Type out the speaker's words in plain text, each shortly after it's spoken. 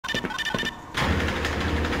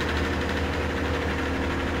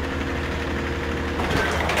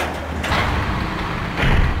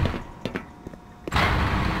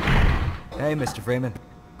Hey, Mr. Freeman.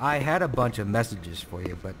 I had a bunch of messages for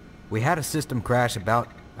you, but we had a system crash about,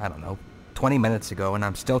 I don't know, 20 minutes ago, and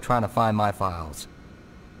I'm still trying to find my files.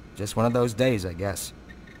 Just one of those days, I guess.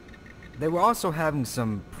 They were also having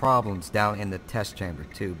some problems down in the test chamber,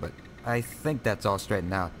 too, but I think that's all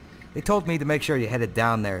straightened out. They told me to make sure you headed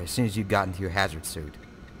down there as soon as you got into your hazard suit.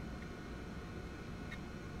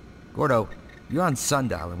 Gordo, you're on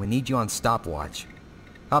sundial, and we need you on stopwatch.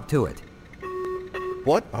 Up to it.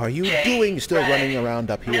 What are you doing still running around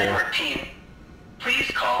up here? Network team, please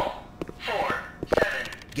call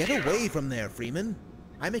 470. Get away from there, Freeman.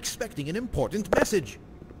 I'm expecting an important message.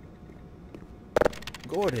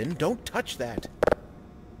 Gordon, don't touch that.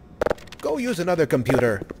 Go use another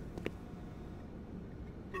computer.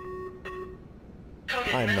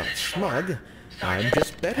 I'm not smug. I'm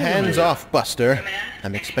just better. Hands off, Buster.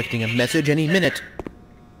 I'm expecting a message any minute.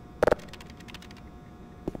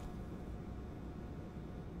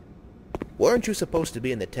 Weren't you supposed to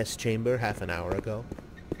be in the test chamber half an hour ago?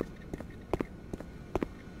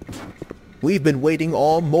 We've been waiting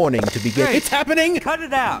all morning to begin. Hey, it's happening! Cut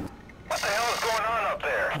it out! What the hell is going on up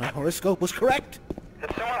there? My horoscope was correct. Did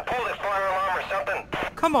someone pull this fire alarm or something?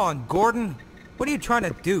 Come on, Gordon. What are you trying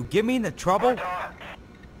to do? Get me into trouble?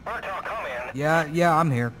 Bartok, come in. Yeah, I'm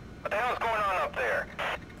here. What the hell's going on up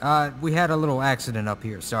there? We had a little accident up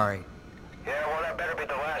here, sorry. Yeah, well, that better be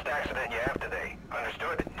the last accident you have today.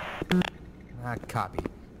 Understood? Copy.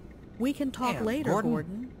 We can talk Damn, later,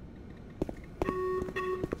 Gordon.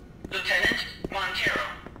 Lieutenant Montero,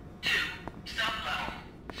 2, sub-level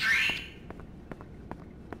 3.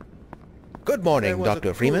 Good morning,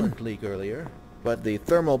 Dr. Freeman. Leak earlier, but the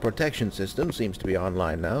thermal protection system seems to be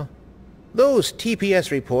online now. Those TPS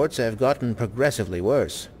reports have gotten progressively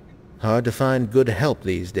worse. Hard to find good help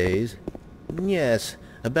these days. Yes,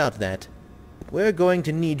 about that. We're going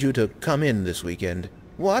to need you to come in this weekend.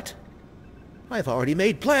 What? I've already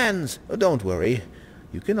made plans. Oh, don't worry.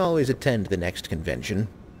 You can always attend the next convention.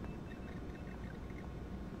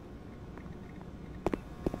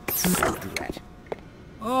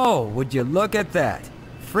 Oh, would you look at that?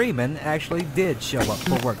 Freeman actually did show up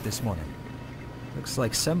for work this morning. Looks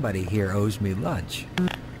like somebody here owes me lunch.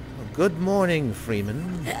 Good morning,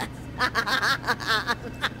 Freeman.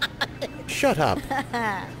 Shut up.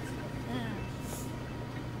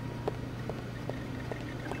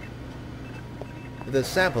 The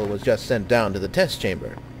sample was just sent down to the test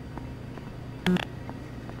chamber.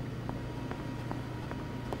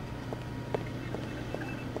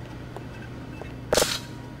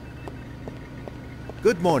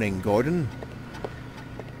 Good morning, Gordon.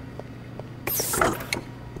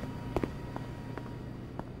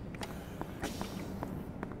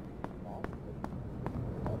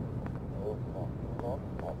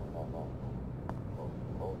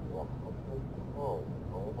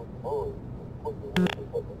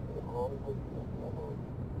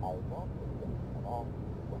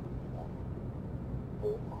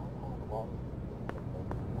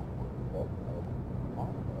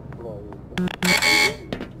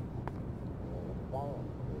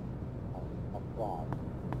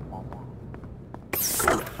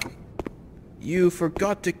 You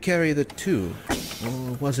forgot to carry the 2.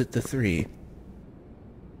 Or was it the 3?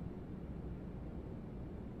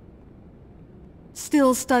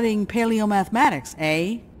 Still studying paleomathematics,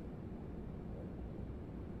 eh?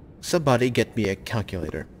 Somebody get me a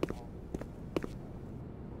calculator.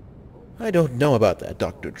 I don't know about that,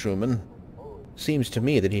 Dr. Truman. Seems to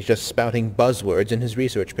me that he's just spouting buzzwords in his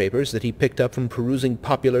research papers that he picked up from perusing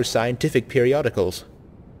popular scientific periodicals.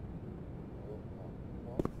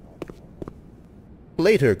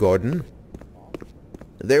 Later, Gordon.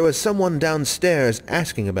 There was someone downstairs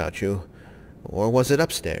asking about you. Or was it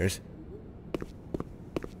upstairs?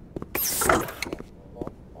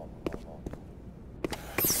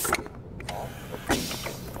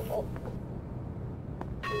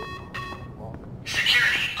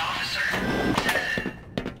 Security officer,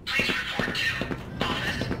 please report to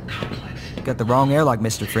office complex. Got the wrong airlock,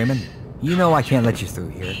 Mr. Freeman. You know I can't let you through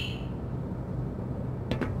here.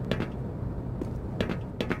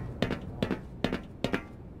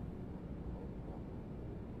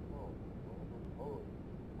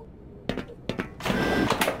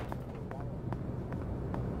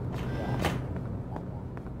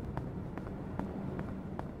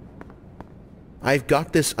 I've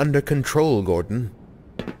got this under control, Gordon.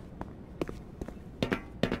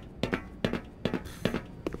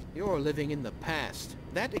 You're living in the past.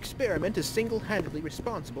 That experiment is single-handedly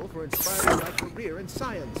responsible for inspiring my career in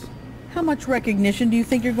science. How much recognition do you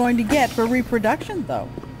think you're going to get for reproduction, though?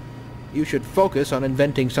 You should focus on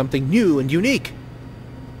inventing something new and unique.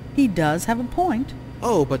 He does have a point.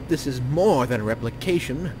 Oh, but this is more than a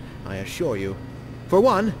replication, I assure you. For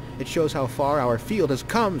one, it shows how far our field has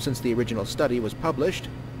come since the original study was published,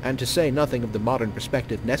 and to say nothing of the modern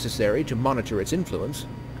perspective necessary to monitor its influence.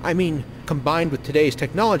 I mean, combined with today's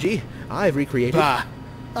technology, I've recreated... Bah!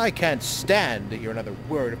 I can't stand to hear another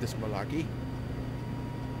word of this malarkey.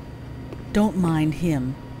 Don't mind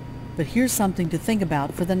him. But here's something to think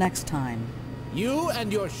about for the next time. You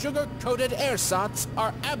and your sugar-coated ersatz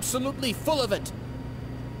are absolutely full of it.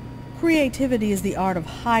 Creativity is the art of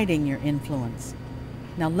hiding your influence.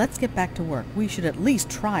 Now let's get back to work. We should at least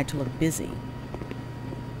try to look busy.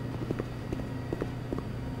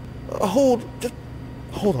 Just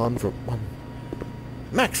hold on for one.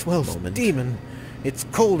 Maxwell's demon. It's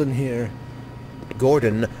cold in here.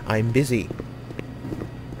 Gordon, I'm busy.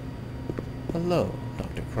 Hello,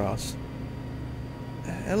 Dr. Cross.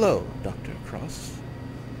 Hello, Dr. Cross.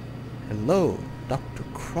 Hello, Dr.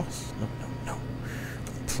 Cross. No.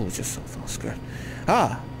 Compose yourself, Oscar.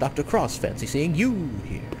 Ah, Dr. Cross, fancy seeing you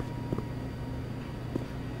here.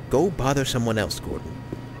 Go bother someone else, Gordon.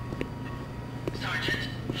 Sergeant,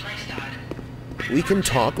 Flagstad. We can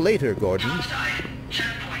talk later, Gordon. Topside,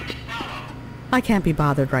 checkpoint, follow. I can't be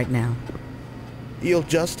bothered right now. You'll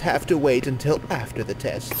just have to wait until after the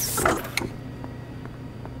test.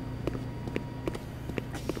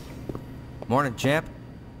 Morning, champ.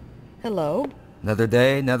 Hello. Another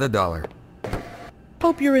day, another dollar.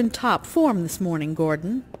 Hope you're in top form this morning,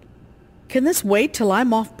 Gordon. Can this wait till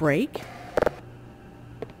I'm off break?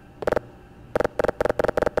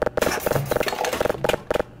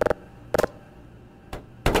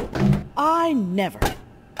 I never.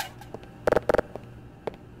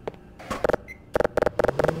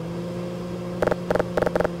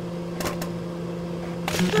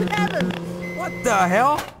 Good heavens! What the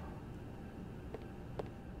hell?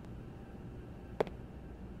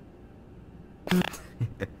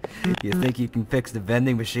 You think you can fix the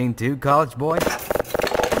vending machine too, college boy?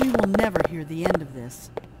 We will never hear the end of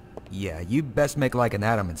this. Yeah, you best make like an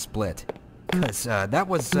atom and split. 'Cause, that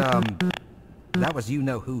was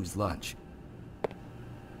you-know-who's lunch.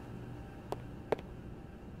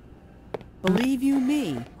 Believe you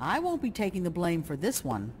me, I won't be taking the blame for this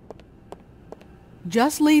one.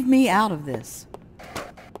 Just leave me out of this.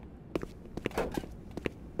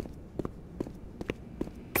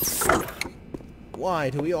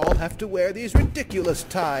 Why do we all have to wear these ridiculous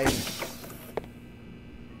ties?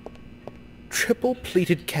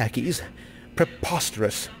 Triple-pleated khakis?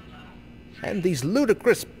 Preposterous. And these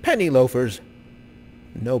ludicrous penny loafers.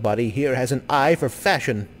 Nobody here has an eye for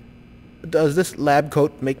fashion. Does this lab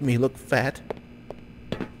coat make me look fat?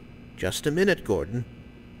 Just a minute, Gordon.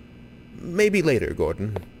 Maybe later,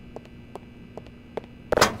 Gordon.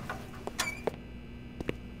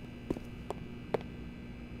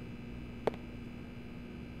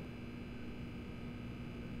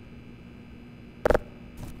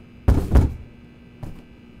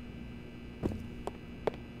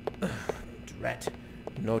 Drat.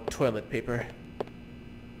 No toilet paper.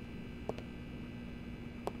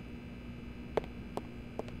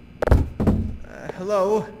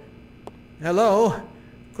 Hello? Hello?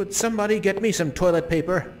 Could somebody get me some toilet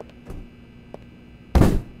paper?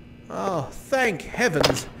 Oh, thank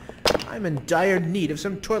heavens! I'm in dire need of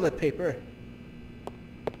some toilet paper.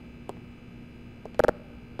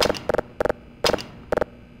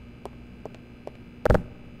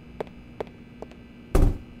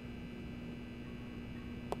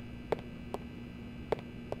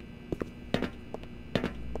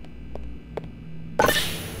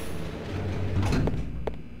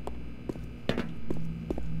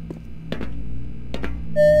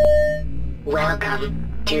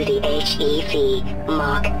 Welcome to the HEV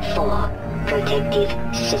Mark IV Protective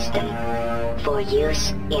System for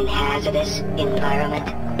use in hazardous environment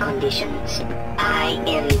conditions. High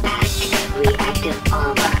impact reactive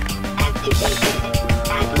armor activated.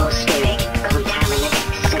 Atmospheric contaminant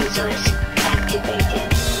sensors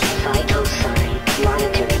activated. Vital sign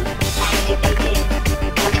monitoring activated.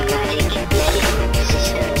 Automatic medical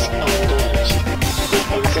systems engaged.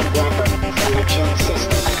 Defensive weapon selection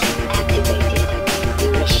system activated.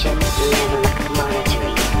 Mission level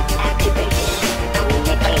monitoring activated.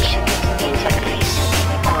 Communications interface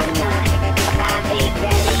online. Have a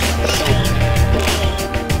very safe day.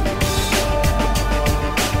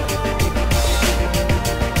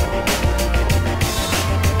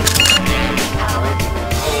 Power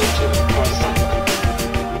 30%.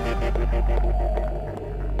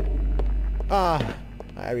 Ah,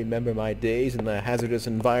 I remember my days in the hazardous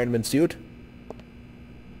environment suit.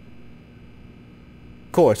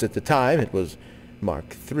 Of course, at the time, it was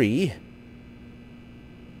Mark III.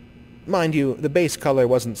 Mind you, the base color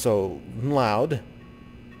wasn't so loud,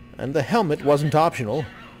 and the helmet wasn't optional,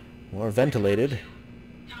 or ventilated.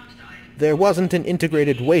 There wasn't an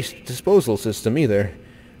integrated waste disposal system either.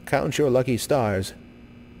 Count your lucky stars.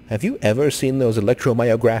 Have you ever seen those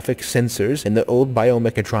electromyographic sensors in the old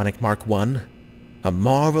Biomechatronic Mark I? A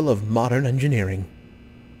marvel of modern engineering.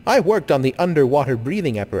 I worked on the underwater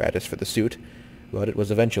breathing apparatus for the suit, but it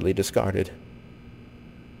was eventually discarded.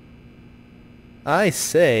 I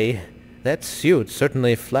say, that suit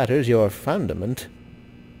certainly flatters your fundament.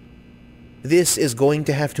 This is going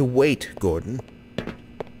to have to wait, Gordon.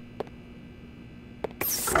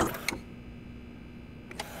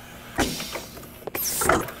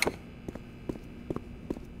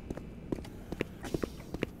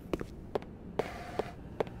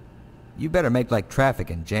 You better make like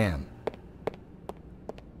traffic and jam.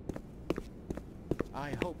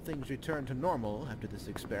 I hope things return to normal after this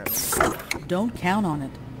experiment. Don't count on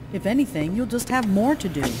it. If anything, you'll just have more to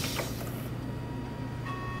do.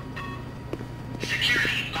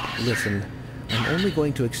 Listen, I'm only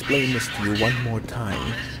going to explain this to you one more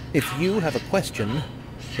time. If you have a question,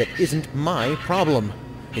 that isn't my problem.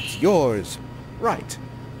 It's yours. Right.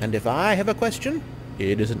 And if I have a question,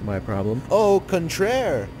 it isn't my problem. Au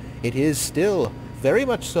contraire. It is still, very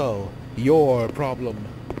much so, your problem.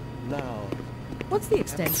 Now... What's the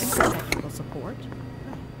extension for technical support?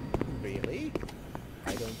 Really?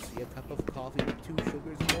 I don't see a cup of coffee with 2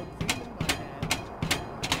 sugars and no cream in my hand.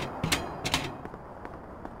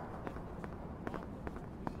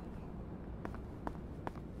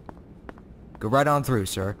 Go right on through,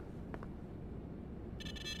 sir.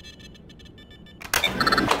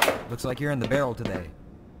 Looks like you're in the barrel today.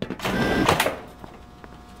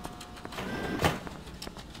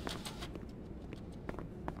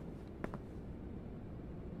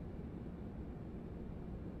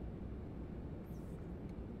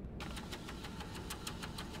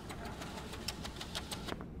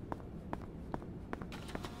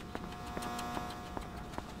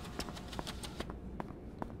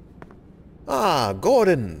 Ah,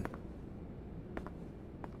 Gordon!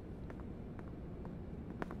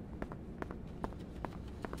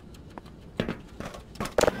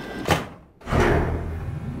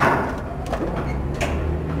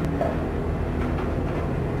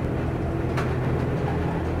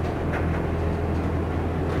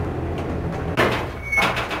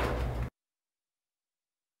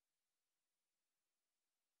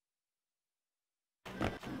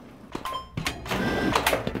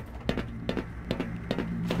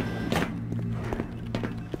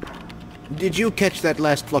 Did you catch that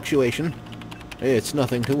last fluctuation? It's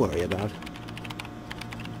nothing to worry about.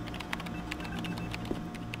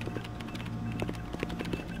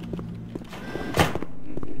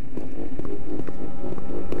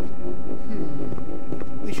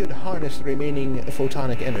 We should harness the remaining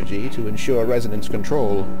photonic energy to ensure resonance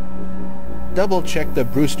control. Double-check the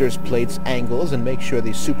Brewster's plate's angles and make sure the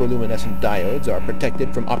superluminescent diodes are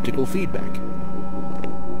protected from optical feedback.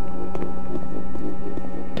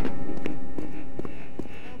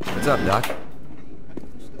 What's up, Doc?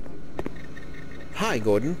 Hi,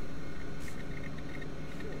 Gordon.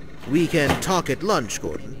 We can talk at lunch,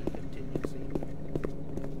 Gordon.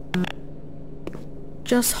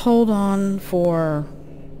 Just hold on for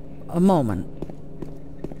a moment.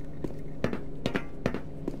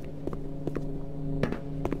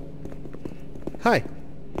 Hi.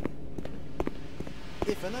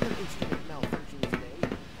 If another instrument malfunctions today,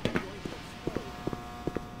 I'm going to explode.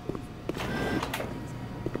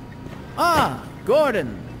 Ah,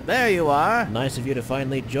 Gordon, there you are. Nice of you to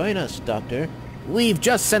finally join us, Doctor. We've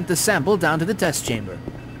just sent the sample down to the test chamber.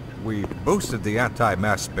 We boosted the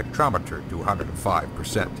anti-mass spectrometer to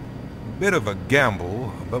 105%. Bit of a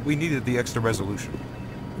gamble, but we needed the extra resolution.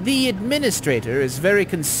 The administrator is very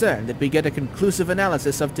concerned that we get a conclusive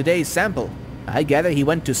analysis of today's sample. I gather he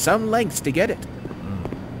went to some lengths to get it.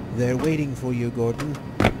 They're waiting for you, Gordon.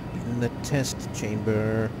 In the test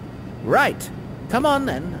chamber. Right. Come on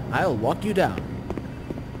then, I'll walk you down.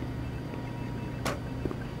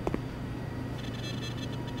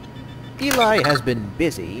 Eli has been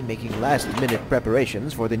busy making last-minute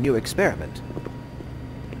preparations for the new experiment.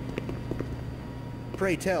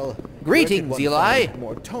 Pray tell, Greetings, where can one Eli. find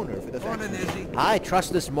more toner for the Morning, factory? Izzy. I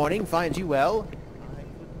trust this morning finds you well.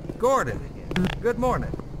 Gordon, good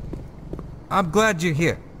morning. I'm glad you're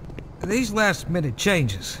here. These last-minute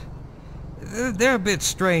changes, they're a bit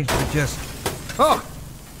strange to just... Oh!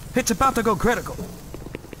 It's about to go critical.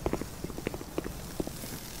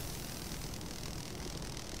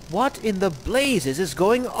 What in the blazes is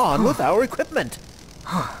going on with our equipment?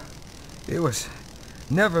 It was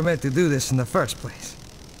never meant to do this in the first place.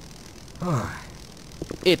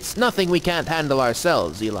 It's nothing we can't handle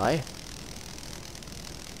ourselves, Eli.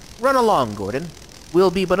 Run along, Gordon.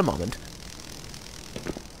 We'll be but a moment.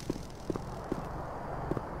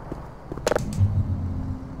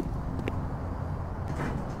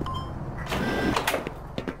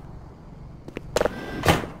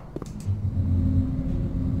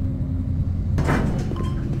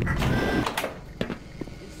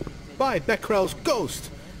 By Becquerel's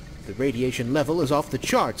ghost! The radiation level is off the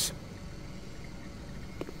charts.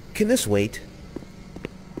 Can this wait?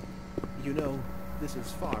 You know, this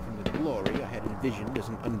is far from the glory I had envisioned as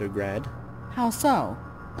an undergrad. How so?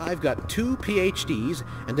 I've got 2 PhDs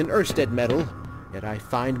and an Ørsted medal, yet I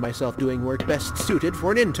find myself doing work best suited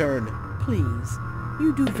for an intern. Please.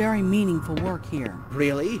 You do very meaningful work here.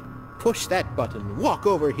 Really? Push that button. Walk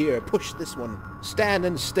over here. Push this one. Stand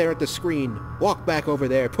and stare at the screen. Walk back over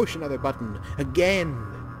there. Push another button. Again.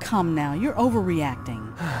 Come now, you're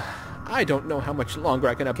overreacting. I don't know how much longer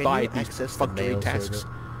I can abide these perfunctory tasks.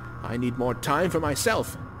 I need more time for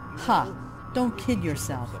myself. Ha! Don't kid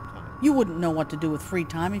yourself. You wouldn't know what to do with free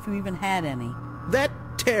time if you even had any. That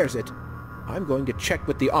tears it. I'm going to check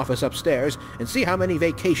with the office upstairs and see how many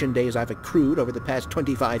vacation days I've accrued over the past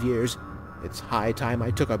 25 years. It's high time I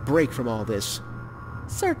took a break from all this.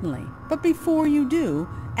 Certainly. But before you do,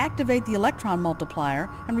 activate the electron multiplier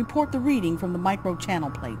and report the reading from the micro-channel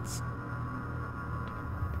plates.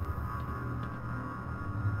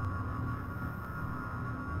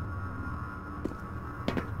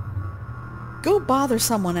 Go bother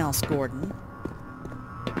someone else, Gordon.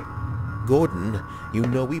 Gordon, you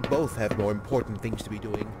know we both have more important things to be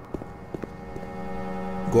doing.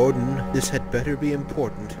 Gordon, this had better be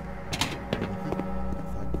important.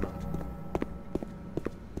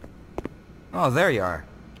 Oh, there you are.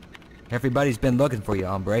 Everybody's been looking for you,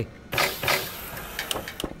 hombre.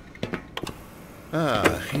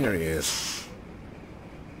 Ah, here he is.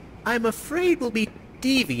 I'm afraid we'll be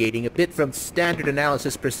deviating a bit from standard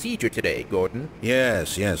analysis procedure today, Gordon.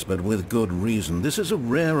 Yes, but with good reason. This is a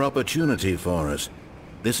rare opportunity for us.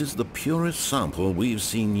 This is the purest sample we've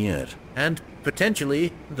seen yet. And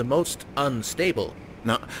potentially the most unstable.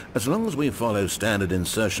 Now, as long as we follow standard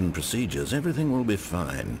insertion procedures, everything will be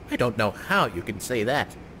fine. I don't know how you can say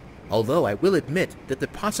that. Although I will admit that the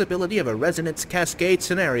possibility of a resonance cascade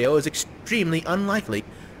scenario is extremely unlikely.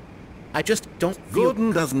 I just don't feel...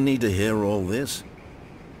 Gordon doesn't need to hear all this.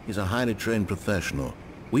 He's a highly trained professional.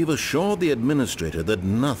 We've assured the administrator that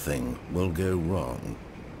nothing will go wrong.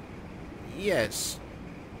 Yes,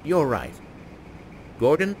 you're right.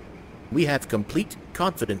 Gordon, we have complete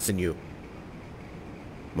confidence in you.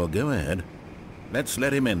 Well, go ahead. Let's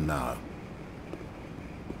let him in now.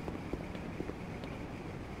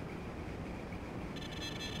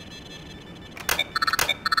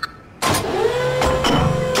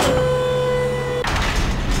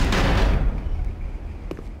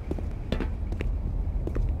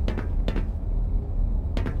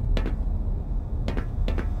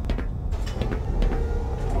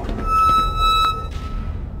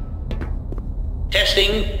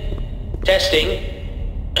 Testing.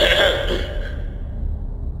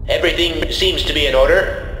 Everything seems to be in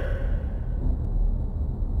order.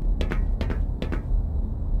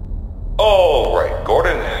 All right,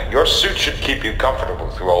 Gordon. Your suit should keep you comfortable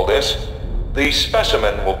through all this. The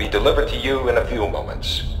specimen will be delivered to you in a few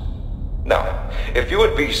moments. Now, if you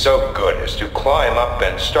would be so good as to climb up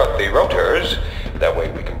and start the rotors, that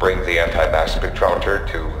way we can bring the anti-mass spectrometer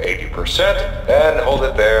to 80% and hold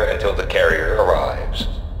it there until the carrier arrives.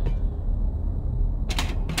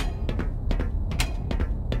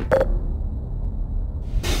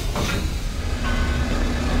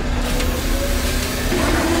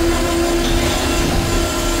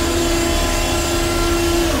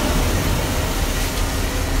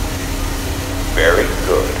 Very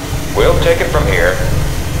good. We'll take it from here.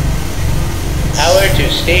 Power to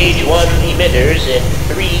stage 1 emitters in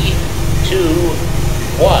 3, 2,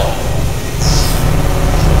 1.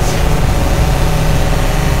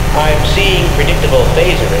 I'm seeing predictable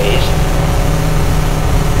phase arrays.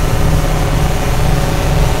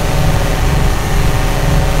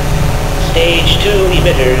 Stage 2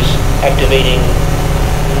 emitters activating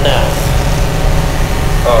now.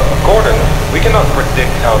 Gordon, we cannot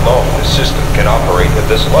predict how long the system can operate at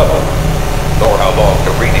this level, nor how long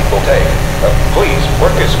the reading will take. Please,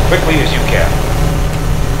 work as quickly as you can.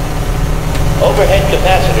 Overhead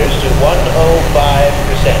capacitors to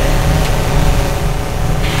 105%.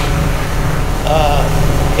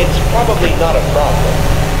 It's probably not a problem.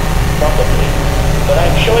 Probably. But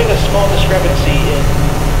I'm showing a small discrepancy in...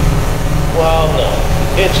 Well, no.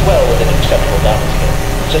 It's well within acceptable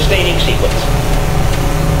downscale. Sustaining sequence.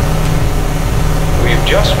 We've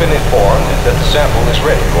just been informed that the sample is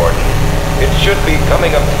ready, Gordon. It should be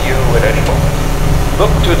coming up to you at any moment. Look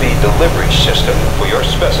to the delivery system for your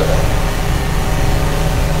specimen.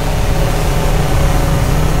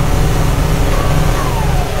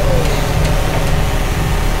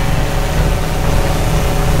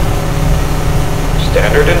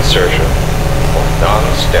 Standard insertion or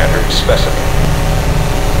non-standard specimen.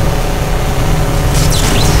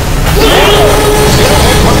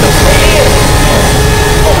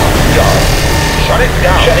 Oh my God! Shut it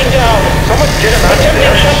down! Shutting down! Someone get him out of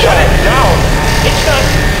there! Shut it down!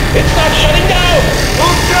 It's not shutting down!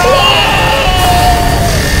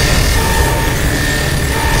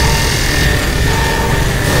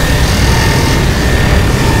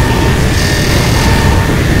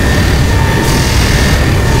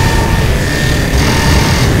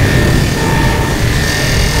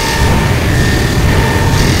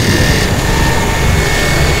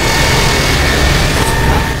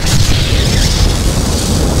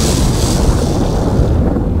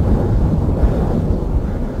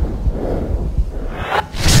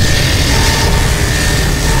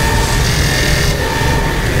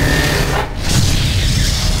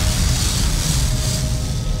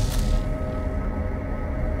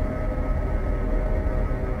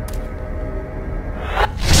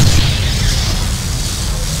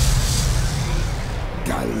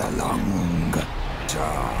 Galalong.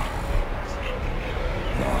 Ja.